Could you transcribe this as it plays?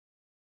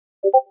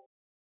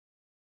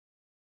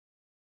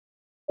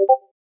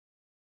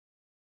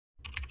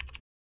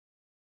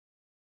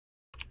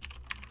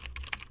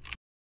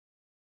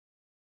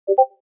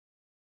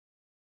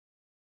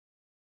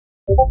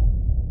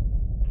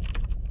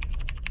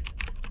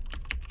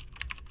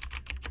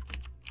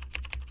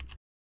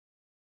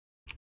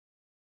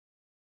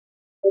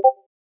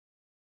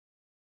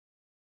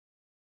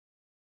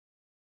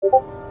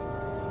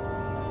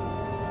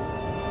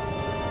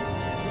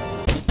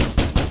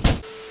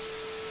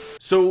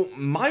So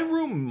my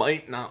room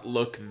might not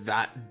look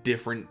that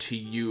different to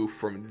you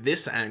from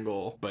this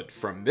angle, but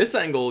from this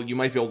angle, you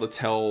might be able to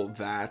tell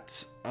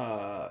that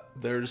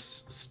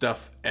there's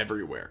stuff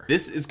everywhere.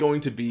 This is going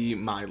to be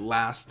my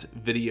last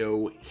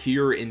video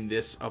here in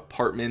this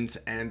apartment,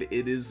 and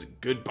it is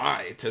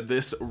goodbye to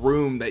this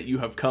room that you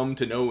have come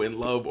to know and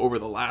love over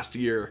the last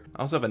year.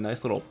 I also have a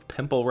nice little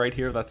pimple right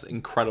here. That's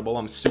incredible.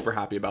 I'm super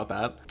happy about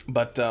that.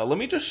 But let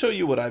me just show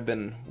you what I've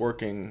been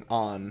working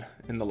on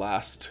in the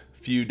last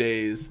few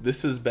days.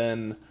 This has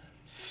been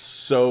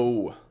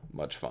so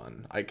much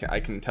fun. I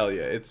can tell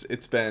you,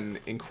 it's been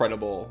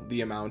incredible,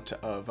 the amount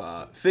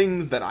of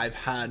things that I've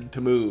had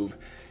to move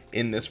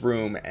in this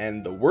room.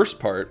 And the worst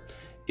part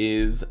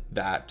is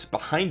that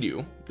behind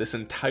you this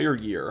entire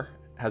year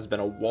has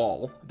been a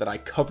wall that I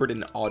covered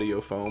in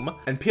audio foam,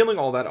 and peeling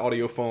all that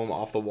audio foam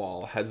off the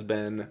wall has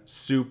been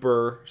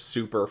super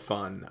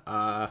fun.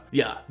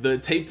 Yeah, the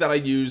tape that I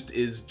used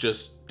is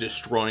just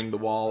destroying the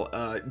wall.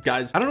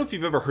 Guys, I don't know if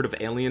you've ever heard of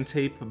alien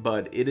tape,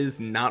 but it is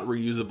not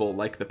reusable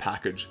like the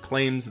package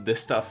claims.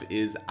 This stuff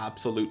is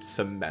absolute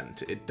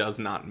cement. It does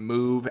not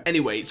move.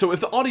 Anyway, so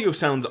if the audio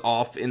sounds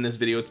off in this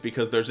video, it's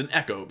because there's an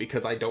echo,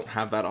 because I don't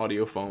have that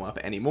audio foam up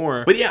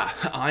anymore. But yeah,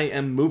 I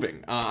am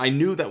moving. I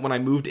knew that when I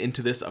moved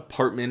into this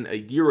apartment a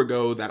year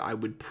ago that I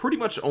would pretty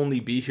much only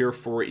be here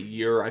for a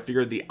year. I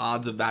figured the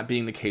odds of that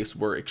being the case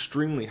were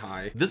extremely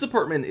high. This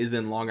apartment is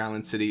in Long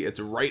Island City. It's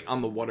right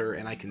on the water,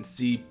 and I can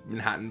see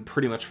Manhattan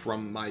pretty much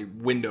from my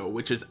window,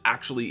 which is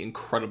actually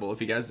incredible. If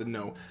you guys didn't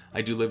know,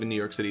 I do live in New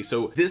York City,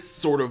 so this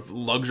sort of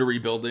luxury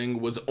building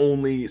was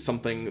only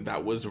something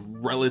that was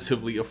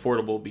relatively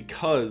affordable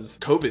because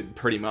COVID,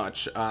 pretty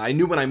much. I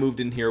knew when I moved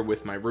in here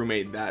with my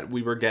roommate that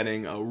we were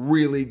getting a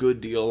really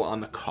good deal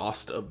on the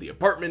cost of the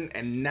apartment,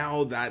 and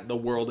now that the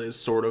world is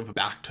sort of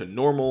back to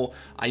normal,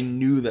 I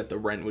knew that the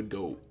rent would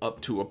go up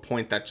to a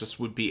point that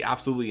just would be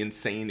absolutely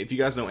insane. If you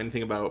guys know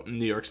anything about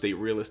New York State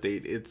real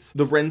estate, it's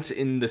the rent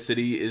in the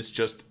city is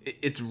just,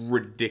 it's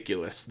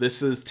ridiculous.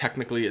 This is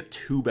technically a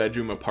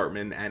 2-bedroom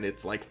apartment, and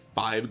it's like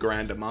 $5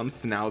 grand a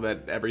month now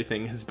that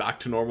everything is back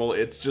to normal.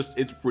 It's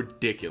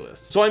ridiculous.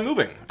 So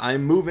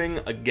I'm moving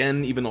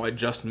again, even though I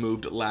just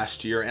moved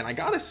last year, and I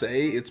gotta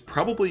say it's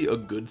probably a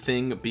good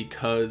thing,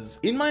 because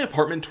in my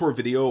apartment tour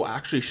video I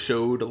actually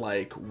showed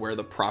like where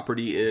the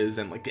property is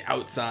and like the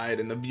outside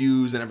and the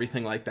views and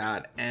everything like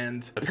that,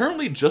 and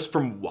apparently just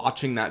from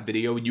watching that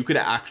video you could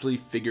actually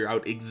figure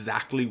out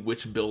exactly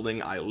which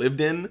building I lived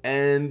in.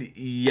 And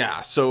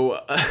yeah, so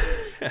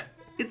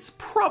it's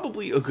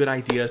probably a good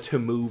idea to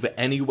move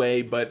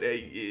anyway, but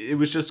it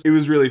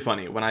was really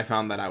funny when I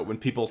found that out, when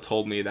people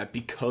told me that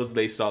because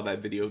they saw that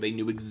video they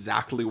knew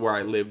exactly where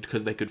I lived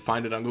because they could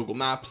find it on Google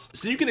Maps.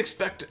 So you can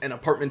expect an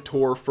apartment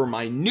tour for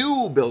my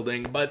new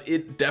building, but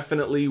it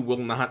definitely will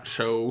not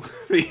show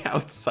the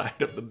outside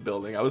of the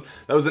building.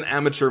 That was an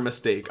amateur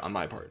mistake on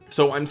my part.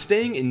 So I'm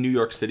staying in New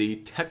York City.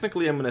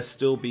 Technically I'm gonna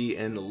still be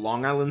in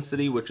Long Island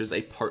City, which is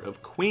a part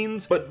of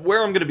Queens, but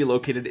where I'm gonna be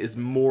located is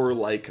more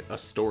like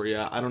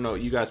Astoria. I don't know,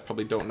 you guys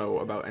probably don't know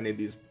about any of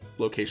these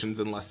locations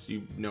unless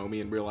you know me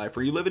in real life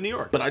or you live in New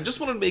York, but I just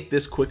wanted to make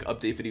this quick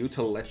update video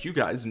to let you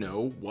guys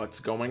know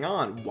what's going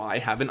on. Why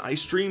haven't I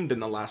streamed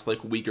in the last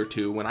like week or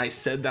two? When I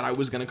said that I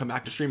was going to come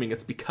back to streaming,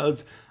 it's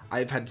because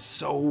I've had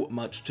so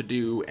much to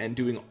do, and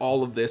doing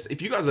all of this,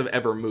 if you guys have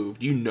ever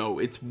moved, you know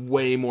it's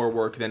way more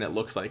work than it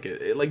looks like.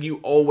 Like,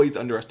 you always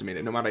underestimate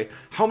it. No matter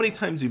how many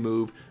times you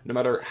move, no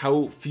matter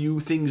how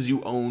few things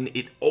you own,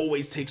 it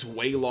always takes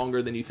way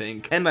longer than you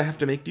think. And I have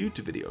to make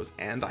YouTube videos,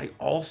 and I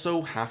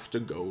also have to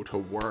go to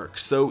work.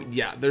 So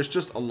yeah, there's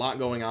just a lot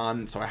going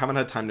on, so I haven't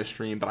had time to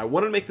stream, but I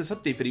wanted to make this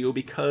update video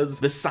because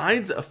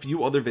besides a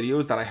few other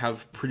videos that I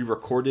have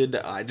pre-recorded,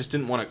 I just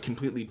didn't want to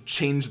completely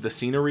change the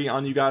scenery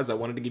on you guys. I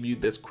wanted to give you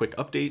this quick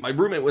update. My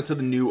roommate went to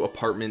the new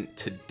apartment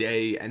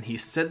today, and he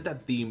said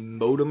that the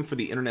modem for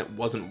the internet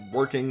wasn't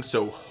working,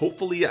 so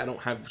hopefully I don't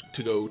have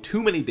to go too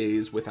many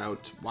days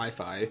without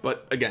Wi-Fi.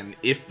 But again,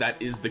 if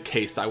that is the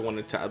case, I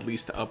wanted to at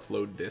least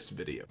upload this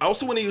video. I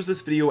also want to use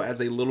this video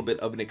as a little bit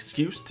of an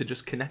excuse to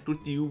just connect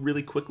with you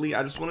really quickly.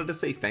 I just wanted to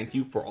say thank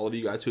you for all of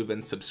you guys who have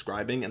been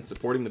subscribing and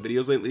supporting the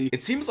videos lately.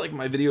 It seems like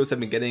my videos have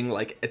been getting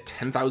like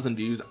 10,000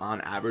 views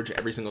on average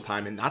every single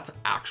time, and that's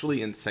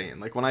actually insane.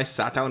 Like, when I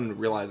sat down and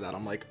realized that,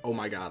 I'm like, oh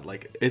my god,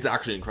 like, it's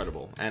actually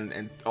incredible.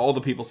 And all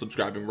the people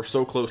subscribing, we're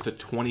so close to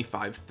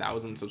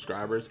 25,000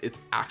 subscribers. It's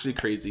actually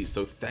crazy.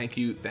 So thank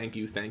you.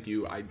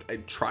 I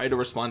try to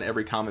respond to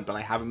every comment, but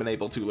I haven't been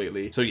able to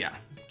lately. So yeah,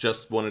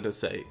 just wanted to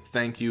say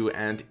thank you.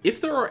 And if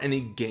there are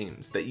any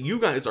games that you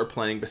guys are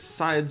playing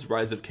besides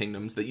Rise of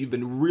Kingdoms that you've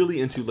been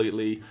really into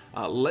lately,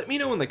 let me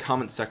know in the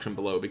comment section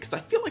below, because I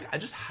feel like I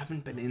just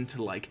haven't been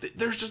into, like,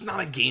 there's just not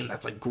a game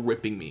that's like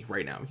gripping me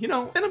right now, you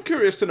know, and I'm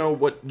curious to know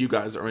what you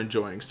guys are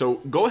enjoying. So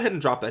go ahead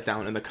and drop that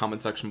down in the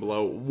comment section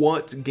below.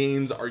 What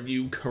games are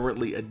you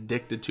currently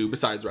addicted to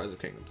besides Rise of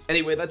Kingdoms?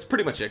 Anyway, that's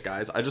pretty much it,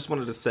 guys. I just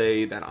wanted to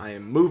say that I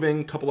am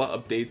moving, couple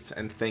of updates,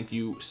 and thank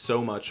you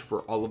so much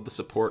for all of the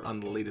support on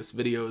the latest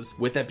videos.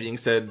 With that being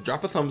said,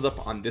 drop a thumbs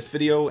up on this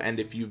video, and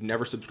if you've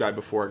never subscribed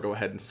before, go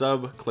ahead and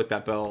sub, click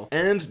that bell,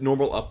 and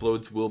normal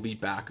uploads will be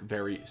back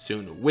very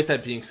soon. With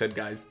that being said,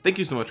 guys, thank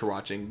you so much for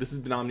watching. This has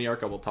been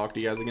Omniarch. I will talk to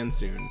you guys again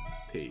soon.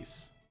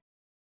 Peace.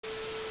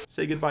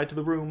 Say goodbye to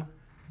the room.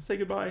 Say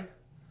goodbye.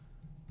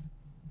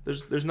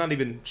 There's not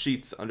even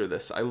sheets under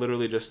this. I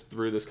literally just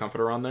threw this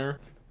comforter on there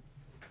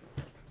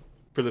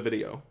for the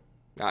video.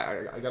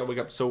 I gotta wake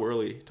up so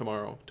early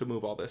tomorrow to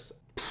move all this.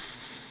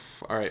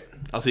 All right,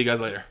 I'll see you guys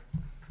later.